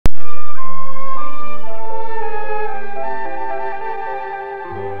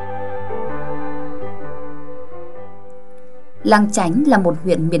Lang Chánh là một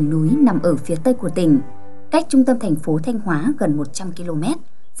huyện miền núi nằm ở phía tây của tỉnh, cách trung tâm thành phố Thanh Hóa gần 100 km,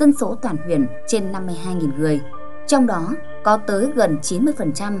 dân số toàn huyện trên 52.000 người. Trong đó có tới gần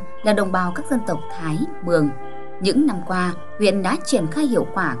 90% là đồng bào các dân tộc Thái, Mường. Những năm qua, huyện đã triển khai hiệu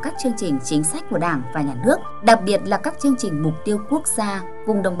quả các chương trình chính sách của Đảng và Nhà nước, đặc biệt là các chương trình mục tiêu quốc gia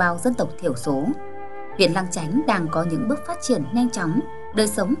vùng đồng bào dân tộc thiểu số. Huyện Lang Chánh đang có những bước phát triển nhanh chóng, đời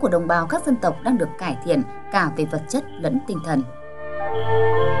sống của đồng bào các dân tộc đang được cải thiện cả về vật chất lẫn tinh thần.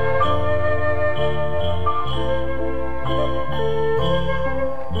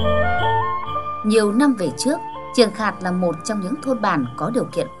 Nhiều năm về trước, Trường Khạt là một trong những thôn bản có điều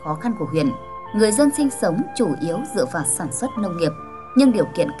kiện khó khăn của huyện. Người dân sinh sống chủ yếu dựa vào sản xuất nông nghiệp, nhưng điều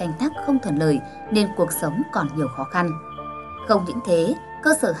kiện canh tác không thuận lợi nên cuộc sống còn nhiều khó khăn. Không những thế,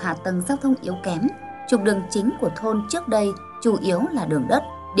 cơ sở hạ tầng giao thông yếu kém, trục đường chính của thôn trước đây chủ yếu là đường đất,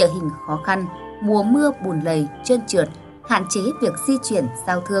 địa hình khó khăn, mùa mưa bùn lầy, trơn trượt, hạn chế việc di chuyển,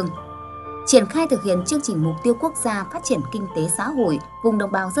 giao thương. Triển khai thực hiện chương trình mục tiêu quốc gia phát triển kinh tế xã hội vùng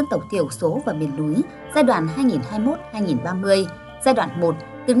đồng bào dân tộc thiểu số và miền núi giai đoạn 2021-2030, giai đoạn 1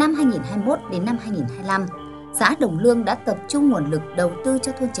 từ năm 2021 đến năm 2025, xã Đồng Lương đã tập trung nguồn lực đầu tư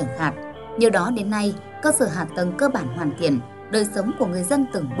cho thôn Trường Khạt. Nhờ đó đến nay, cơ sở hạ tầng cơ bản hoàn thiện, đời sống của người dân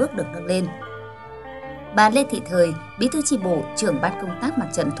từng bước được nâng lên. Bà Lê Thị Thời, Bí thư chi bộ, trưởng ban công tác mặt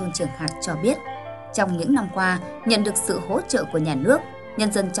trận thôn Trường Khạt cho biết, trong những năm qua, nhận được sự hỗ trợ của nhà nước,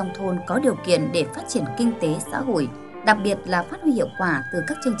 nhân dân trong thôn có điều kiện để phát triển kinh tế xã hội, đặc biệt là phát huy hiệu quả từ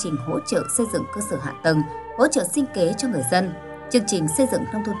các chương trình hỗ trợ xây dựng cơ sở hạ tầng, hỗ trợ sinh kế cho người dân, chương trình xây dựng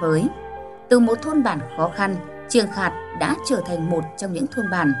nông thôn mới. Từ một thôn bản khó khăn, Trường Khạt đã trở thành một trong những thôn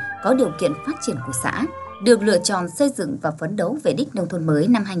bản có điều kiện phát triển của xã, được lựa chọn xây dựng và phấn đấu về đích nông thôn mới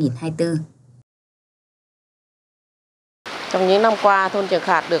năm 2024. Trong những năm qua, thôn Trường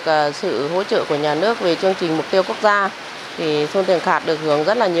Khạt được sự hỗ trợ của nhà nước về chương trình mục tiêu quốc gia, thì thôn Trường Khạt được hưởng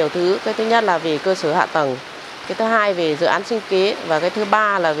rất là nhiều thứ. Cái thứ nhất là về cơ sở hạ tầng, cái thứ hai về dự án sinh kế, và cái thứ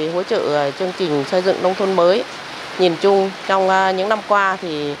ba là về hỗ trợ chương trình xây dựng nông thôn mới. Nhìn chung, trong những năm qua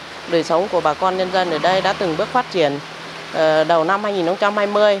thì đời sống của bà con nhân dân ở đây đã từng bước phát triển. Đầu năm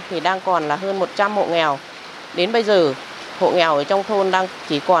 2020 thì đang còn là hơn 100 hộ nghèo. Đến bây giờ, hộ nghèo ở trong thôn đang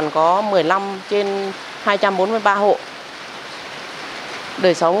chỉ còn có 15 trên 243 hộ.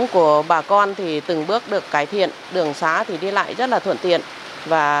 Đời sống của bà con thì từng bước được cải thiện, đường xá thì đi lại rất là thuận tiện.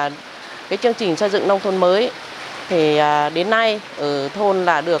 Và cái chương trình xây dựng nông thôn mới thì đến nay ở thôn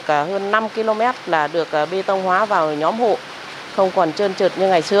là được hơn 5 km là được bê tông hóa vào nhóm hộ, không còn trơn trượt như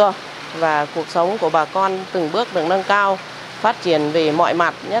ngày xưa. Và cuộc sống của bà con từng bước được nâng cao, phát triển về mọi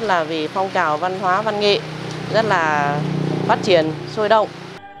mặt, nhất là về phong trào văn hóa văn nghệ, rất là phát triển, sôi động.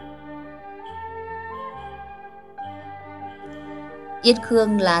 Yên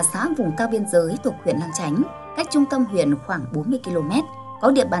Khương là xã vùng cao biên giới thuộc huyện Lang Chánh, cách trung tâm huyện khoảng 40 km,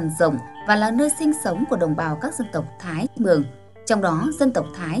 có địa bàn rộng và là nơi sinh sống của đồng bào các dân tộc Thái, Mường. Trong đó, dân tộc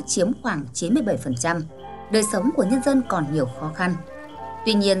Thái chiếm khoảng 97%. Đời sống của nhân dân còn nhiều khó khăn.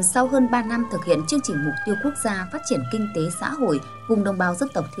 Tuy nhiên, sau hơn 3 năm thực hiện chương trình mục tiêu quốc gia phát triển kinh tế xã hội vùng đồng bào dân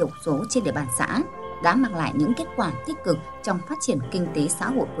tộc thiểu số trên địa bàn xã, đã mang lại những kết quả tích cực trong phát triển kinh tế xã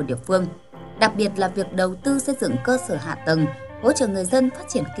hội của địa phương. Đặc biệt là việc đầu tư xây dựng cơ sở hạ tầng, hỗ trợ người dân phát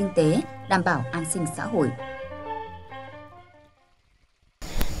triển kinh tế, đảm bảo an sinh xã hội.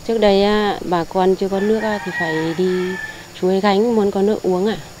 Trước đây bà con chưa có nước thì phải đi suối gánh muốn có nước uống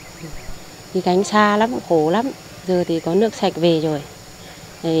đi gánh xa lắm, khổ lắm. Giờ thì có nước sạch về rồi,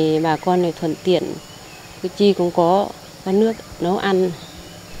 thì bà con này thuận tiện, cái chi cũng có nước nấu ăn,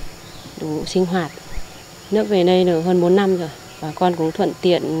 đủ sinh hoạt. Nước về đây được hơn 4 năm rồi, bà con cũng thuận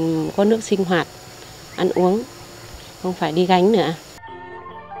tiện có nước sinh hoạt, ăn uống, không phải đi gánh nữa.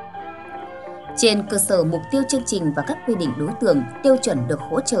 Trên cơ sở mục tiêu chương trình và các quy định đối tượng, tiêu chuẩn được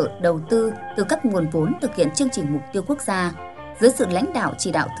hỗ trợ đầu tư từ các nguồn vốn thực hiện chương trình mục tiêu quốc gia, dưới sự lãnh đạo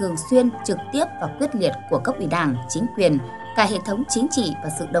chỉ đạo thường xuyên, trực tiếp và quyết liệt của cấp ủy Đảng, chính quyền, cả hệ thống chính trị và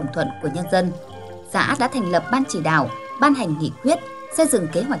sự đồng thuận của nhân dân, xã đã thành lập ban chỉ đạo, ban hành nghị quyết, xây dựng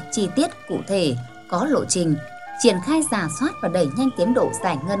kế hoạch chi tiết cụ thể, có lộ trình, triển khai rà soát và đẩy nhanh tiến độ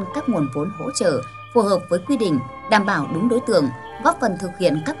giải ngân các nguồn vốn hỗ trợ phù hợp với quy định, đảm bảo đúng đối tượng, góp phần thực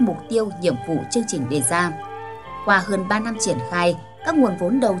hiện các mục tiêu, nhiệm vụ chương trình đề ra. Qua hơn 3 năm triển khai, các nguồn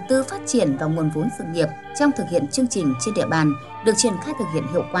vốn đầu tư phát triển và nguồn vốn sự nghiệp trong thực hiện chương trình trên địa bàn được triển khai thực hiện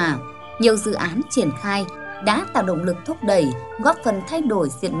hiệu quả. Nhiều dự án triển khai đã tạo động lực thúc đẩy, góp phần thay đổi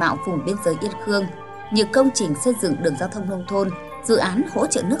diện mạo vùng biên giới Yên Khương, như công trình xây dựng đường giao thông nông thôn, dự án hỗ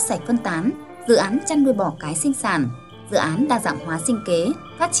trợ nước sạch phân tán, dự án chăn nuôi bò cái sinh sản, dự án đa dạng hóa sinh kế,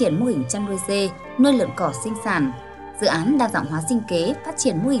 phát triển mô hình chăn nuôi dê, nuôi lợn cỏ sinh sản, dự án đa dạng hóa sinh kế, phát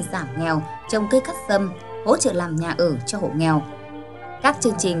triển mô hình giảm nghèo, trồng cây cắt sâm, hỗ trợ làm nhà ở cho hộ nghèo. Các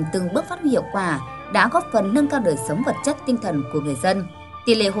chương trình từng bước phát huy hiệu quả đã góp phần nâng cao đời sống vật chất tinh thần của người dân.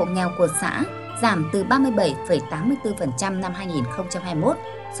 Tỷ lệ hộ nghèo của xã giảm từ 37,84% năm 2021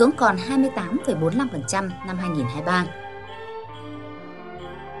 xuống còn 28,45% năm 2023.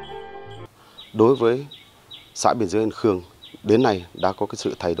 Đối với xã biên giới An Khương, đến nay đã có cái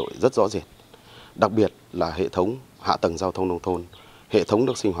sự thay đổi rất rõ rệt. Đặc biệt là hệ thống hạ tầng giao thông nông thôn, hệ thống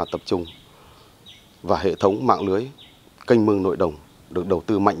nước sinh hoạt tập trung và hệ thống mạng lưới kênh mương nội đồng được đầu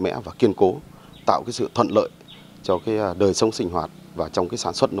tư mạnh mẽ và kiên cố, tạo cái sự thuận lợi cho cái đời sống sinh hoạt và trong cái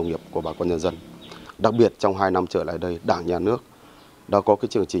sản xuất nông nghiệp của bà con nhân dân. Đặc biệt trong 2 năm trở lại đây, Đảng, Nhà nước đã có cái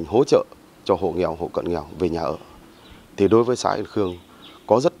chương trình hỗ trợ cho hộ nghèo, hộ cận nghèo về nhà ở. Thì đối với xã An Khương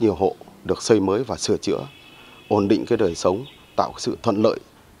có rất nhiều hộ được xây mới và sửa chữa, ổn định cái đời sống, tạo sự thuận lợi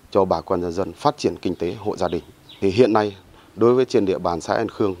cho bà con nhân dân phát triển kinh tế hộ gia đình. Thì hiện nay đối với trên địa bàn xã An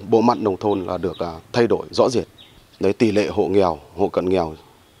Khương, bộ mặt nông thôn là được thay đổi rõ rệt. Đấy, tỷ lệ hộ nghèo, hộ cận nghèo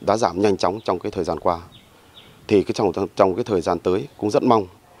đã giảm nhanh chóng trong cái thời gian qua. Thì trong cái thời gian tới cũng rất mong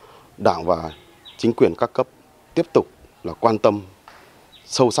Đảng và chính quyền các cấp tiếp tục là quan tâm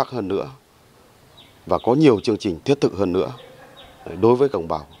sâu sắc hơn nữa và có nhiều chương trình thiết thực hơn nữa đối với đồng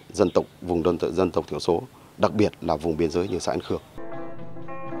bào dân tộc vùng dân tộc thiểu số, đặc biệt là vùng biên giới như xã An Khương.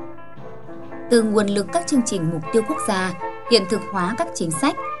 Từ nguồn lực các chương trình mục tiêu quốc gia, hiện thực hóa các chính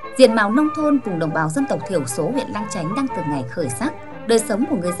sách, diện mạo nông thôn vùng đồng bào dân tộc thiểu số huyện Lang Chánh đang từng ngày khởi sắc, đời sống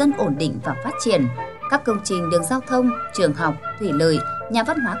của người dân ổn định và phát triển. Các công trình đường giao thông, trường học, thủy lợi, nhà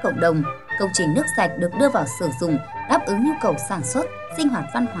văn hóa cộng đồng, công trình nước sạch được đưa vào sử dụng đáp ứng nhu cầu sản xuất, sinh hoạt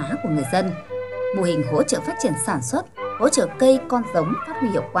văn hóa của người dân. Mô hình hỗ trợ phát triển sản xuất, hỗ trợ cây con giống phát huy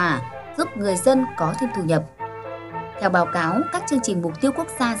hiệu quả, giúp người dân có thêm thu nhập. Theo báo cáo, các chương trình mục tiêu quốc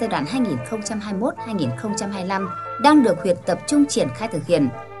gia giai đoạn 2021-2025 đang được huyện tập trung triển khai thực hiện.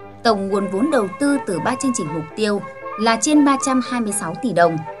 Tổng nguồn vốn đầu tư từ 3 chương trình mục tiêu là trên 326 tỷ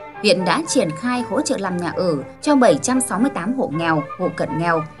đồng. Huyện đã triển khai hỗ trợ làm nhà ở cho 768 hộ nghèo, hộ cận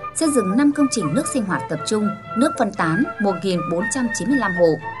nghèo, xây dựng 5 công trình nước sinh hoạt tập trung, nước phân tán 1.495 hộ,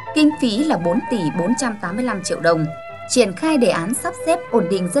 kinh phí là 4 tỷ 485 triệu đồng. Triển khai đề án sắp xếp ổn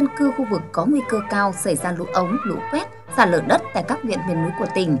định dân cư khu vực có nguy cơ cao xảy ra lũ ống, lũ quét, sạt lở đất tại các huyện miền núi của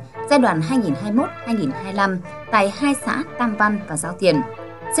tỉnh giai đoạn 2021-2025 tại 2 xã Tam Văn và Giao Tiền.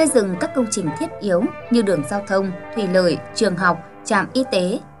 Xây dựng các công trình thiết yếu như đường giao thông, thủy lợi, trường học, trạm y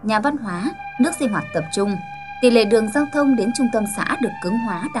tế, nhà văn hóa, nước sinh hoạt tập trung. Tỷ lệ đường giao thông đến trung tâm xã được cứng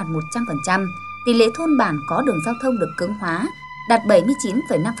hóa đạt 100%, tỷ lệ thôn bản có đường giao thông được cứng hóa đạt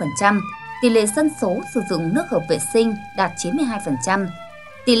 79,5%, tỷ lệ dân số sử dụng nước hợp vệ sinh đạt 92%,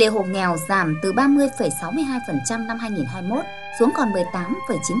 tỷ lệ hộ nghèo giảm từ 30,62% năm 2021 xuống còn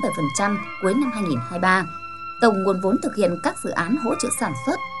 18,97% cuối năm 2023. Tổng nguồn vốn thực hiện các dự án hỗ trợ sản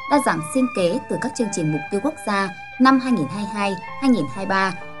xuất, đa dạng sinh kế từ các chương trình mục tiêu quốc gia năm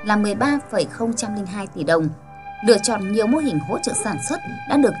 2022-2023 là 13,002 tỷ đồng. Lựa chọn nhiều mô hình hỗ trợ sản xuất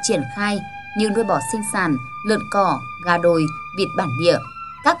đã được triển khai như nuôi bò sinh sản, lợn cỏ, gà đồi, vịt bản địa.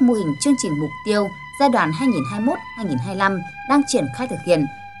 Các mô hình chương trình mục tiêu giai đoạn 2021-2025 đang triển khai thực hiện,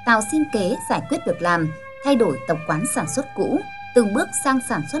 tạo sinh kế, giải quyết việc làm, thay đổi tập quán sản xuất cũ, từng bước sang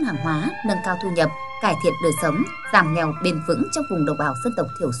sản xuất hàng hóa, nâng cao thu nhập, cải thiện đời sống, giảm nghèo bền vững trong vùng đồng bào dân tộc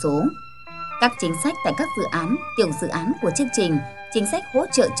thiểu số. Các chính sách tại các dự án, tiểu dự án của chương trình, chính sách hỗ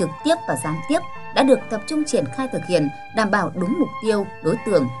trợ trực tiếp và gián tiếp đã được tập trung triển khai thực hiện, đảm bảo đúng mục tiêu, đối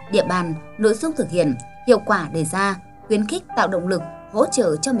tượng, địa bàn, nội dung thực hiện, hiệu quả đề ra, khuyến khích tạo động lực, hỗ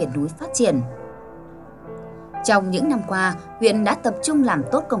trợ cho miền núi phát triển. Trong những năm qua, huyện đã tập trung làm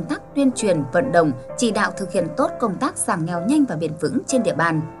tốt công tác tuyên truyền, vận động, chỉ đạo thực hiện tốt công tác giảm nghèo nhanh và bền vững trên địa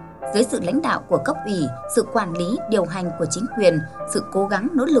bàn. Dưới sự lãnh đạo của cấp ủy, sự quản lý, điều hành của chính quyền, sự cố gắng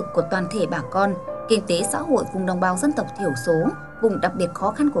nỗ lực của toàn thể bà con, kinh tế xã hội vùng đồng bào dân tộc thiểu số, vùng đặc biệt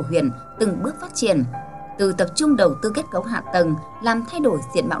khó khăn của huyện từng bước phát triển. Từ tập trung đầu tư kết cấu hạ tầng, làm thay đổi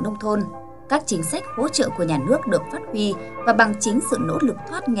diện mạo nông thôn, các chính sách hỗ trợ của nhà nước được phát huy và bằng chính sự nỗ lực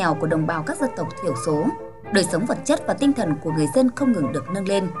thoát nghèo của đồng bào các dân tộc thiểu số, đời sống vật chất và tinh thần của người dân không ngừng được nâng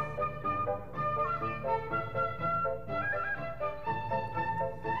lên.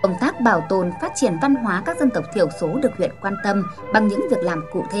 Công tác bảo tồn, phát triển văn hóa các dân tộc thiểu số được huyện quan tâm bằng những việc làm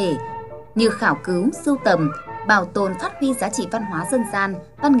cụ thể như khảo cứu, sưu tầm, bảo tồn phát huy giá trị văn hóa dân gian,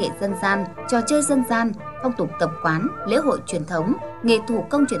 văn nghệ dân gian, trò chơi dân gian, phong tục tập quán, lễ hội truyền thống, nghề thủ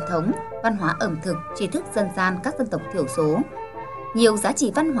công truyền thống, văn hóa ẩm thực, tri thức dân gian các dân tộc thiểu số. Nhiều giá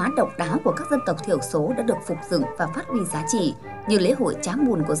trị văn hóa độc đáo của các dân tộc thiểu số đã được phục dựng và phát huy giá trị như lễ hội trá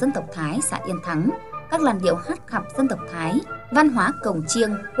bùn của dân tộc Thái xã Yên Thắng, các làn điệu hát khập dân tộc Thái, văn hóa cồng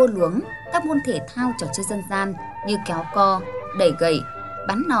chiêng, hô luống, các môn thể thao trò chơi dân gian như kéo co, đẩy gậy,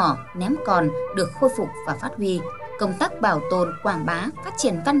 bắn nỏ, ném còn được khôi phục và phát huy. Công tác bảo tồn, quảng bá, phát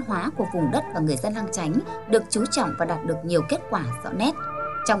triển văn hóa của vùng đất và người dân Lang Chánh được chú trọng và đạt được nhiều kết quả rõ nét.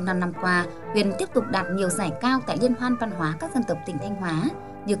 Trong 5 năm qua, huyện tiếp tục đạt nhiều giải cao tại Liên hoan văn hóa các dân tộc tỉnh Thanh Hóa,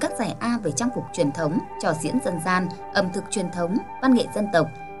 như các giải A về trang phục truyền thống, trò diễn dân gian, ẩm thực truyền thống, văn nghệ dân tộc.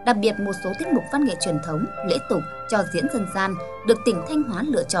 Đặc biệt, một số tiết mục văn nghệ truyền thống, lễ tục, trò diễn dân gian được tỉnh Thanh Hóa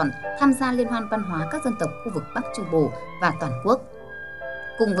lựa chọn tham gia Liên hoan văn hóa các dân tộc khu vực Bắc Trung Bộ và toàn quốc.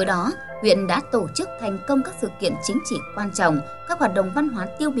 Cùng với đó, huyện đã tổ chức thành công các sự kiện chính trị quan trọng, các hoạt động văn hóa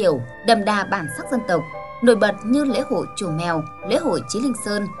tiêu biểu, đậm đà bản sắc dân tộc, nổi bật như lễ hội Chùa Mèo, lễ hội Chí Linh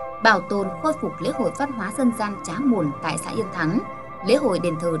Sơn, bảo tồn khôi phục lễ hội văn hóa dân gian Trá Mùn tại xã Yên Thắng, lễ hội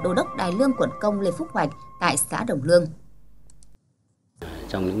đền thờ Đô đốc Đài Lương Quận Công Lê Phúc Hoạch tại xã Đồng Lương.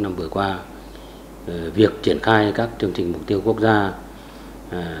 Trong những năm vừa qua, việc triển khai các chương trình mục tiêu quốc gia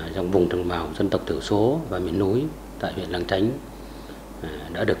trong vùng đồng bào dân tộc thiểu số và miền núi tại huyện Lang Chánh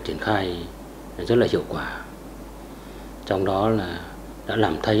đã được triển khai rất là hiệu quả. Trong đó là đã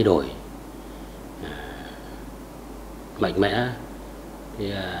làm thay đổi mạnh mẽ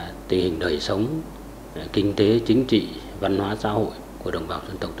tình hình đời sống, kinh tế, chính trị, văn hóa xã hội của đồng bào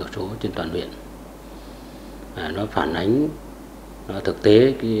dân tộc thiểu số trên toàn huyện. Nó phản ánh thực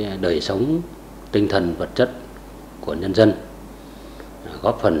tế cái đời sống tinh thần vật chất của nhân dân,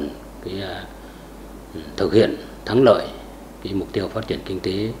 góp phần thực hiện thắng lợi cái mục tiêu phát triển kinh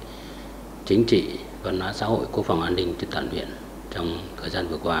tế, chính trị, văn hóa xã hội, quốc phòng an ninh trên toàn huyện trong thời gian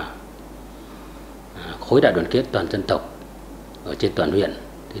vừa qua. Khối đại đoàn kết toàn dân tộc ở trên toàn huyện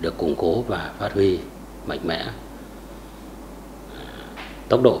thì được củng cố và phát huy mạnh mẽ.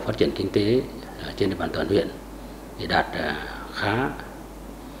 Tốc độ phát triển kinh tế trên địa bàn toàn huyện thì đạt khá,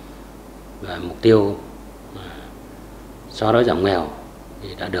 và mục tiêu xóa đói giảm nghèo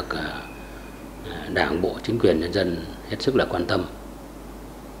thì đã được Đảng, Bộ, chính quyền, nhân dân hết sức là quan tâm.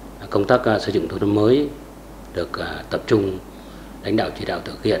 Công tác xây dựng nông thôn mới được tập trung lãnh đạo chỉ đạo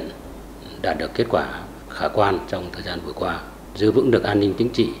thực hiện, đạt được kết quả khả quan trong thời gian vừa qua, giữ vững được an ninh chính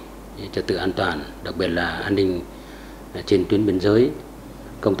trị, trật tự an toàn, đặc biệt là an ninh trên tuyến biên giới.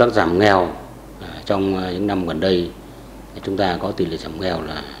 Công tác giảm nghèo trong những năm gần đây chúng ta có tỷ lệ giảm nghèo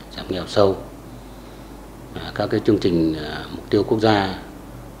là giảm nghèo sâu. Các cái chương trình mục tiêu quốc gia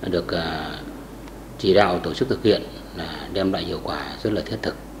được chỉ đạo tổ chức thực hiện là đem lại hiệu quả rất là thiết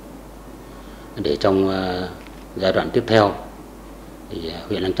thực. Để trong giai đoạn tiếp theo thì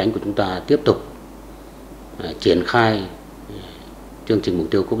huyện Lang Chánh của chúng ta tiếp tục triển khai chương trình mục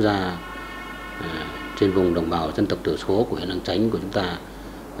tiêu quốc gia trên vùng đồng bào dân tộc thiểu số của huyện Lang Chánh của chúng ta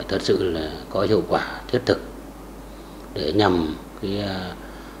phải thật sự là có hiệu quả thiết thực để nhằm cái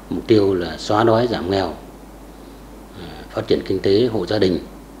mục tiêu là xóa đói giảm nghèo, phát triển kinh tế hộ gia đình,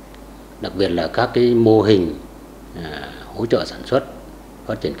 đặc biệt là các cái mô hình hỗ trợ sản xuất,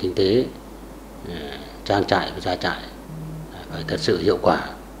 phát triển kinh tế trang trại và gia trại phải thật sự hiệu quả,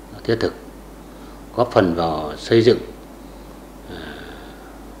 thiết thực, góp phần vào xây dựng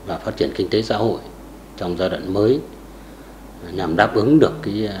và phát triển kinh tế xã hội trong giai đoạn mới, nhằm đáp ứng được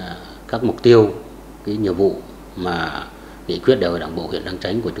các mục tiêu, cái nhiệm vụ mà nghị quyết đại hội Đảng bộ huyện Lang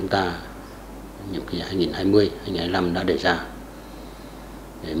Chánh của chúng ta nhiệm kỳ 2020-2025 đã đề ra.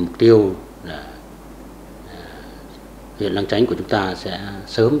 Mục tiêu là huyện Lang Chánh của chúng ta sẽ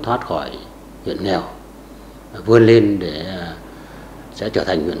sớm thoát khỏi huyện nghèo, vươn lên để sẽ trở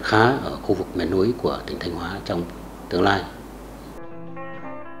thành huyện khá ở khu vực miền núi của tỉnh Thanh Hóa trong tương lai.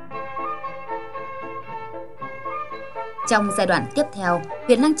 Trong giai đoạn tiếp theo,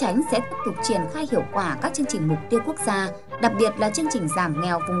 huyện Lang Chánh sẽ tiếp tục triển khai hiệu quả các chương trình mục tiêu quốc gia, đặc biệt là chương trình giảm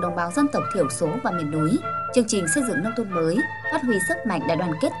nghèo vùng đồng bào dân tộc thiểu số và miền núi, chương trình xây dựng nông thôn mới, phát huy sức mạnh đại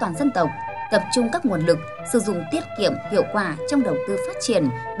đoàn kết toàn dân tộc, tập trung các nguồn lực, sử dụng tiết kiệm hiệu quả trong đầu tư phát triển,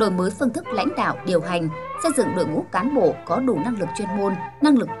 đổi mới phương thức lãnh đạo điều hành, xây dựng đội ngũ cán bộ có đủ năng lực chuyên môn,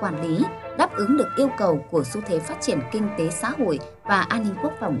 năng lực quản lý, đáp ứng được yêu cầu của xu thế phát triển kinh tế xã hội và an ninh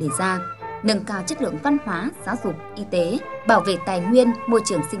quốc phòng đề ra, nâng cao chất lượng văn hóa, giáo dục, y tế, bảo vệ tài nguyên, môi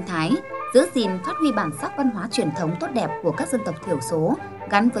trường sinh thái, giữ gìn phát huy bản sắc văn hóa truyền thống tốt đẹp của các dân tộc thiểu số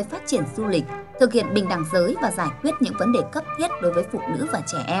gắn với phát triển du lịch, thực hiện bình đẳng giới và giải quyết những vấn đề cấp thiết đối với phụ nữ và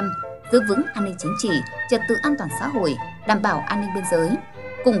trẻ em, giữ vững an ninh chính trị, trật tự an toàn xã hội, đảm bảo an ninh biên giới,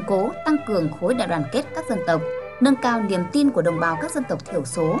 củng cố, tăng cường khối đại đoàn kết các dân tộc, nâng cao niềm tin của đồng bào các dân tộc thiểu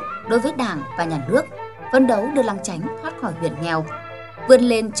số đối với Đảng và Nhà nước, phấn đấu đưa Lang Chánh thoát khỏi huyện nghèo, vươn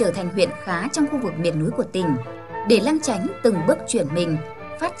lên trở thành huyện khá trong khu vực miền núi của tỉnh, để Lang Chánh từng bước chuyển mình,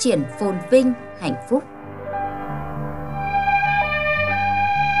 phát triển phồn vinh, hạnh phúc.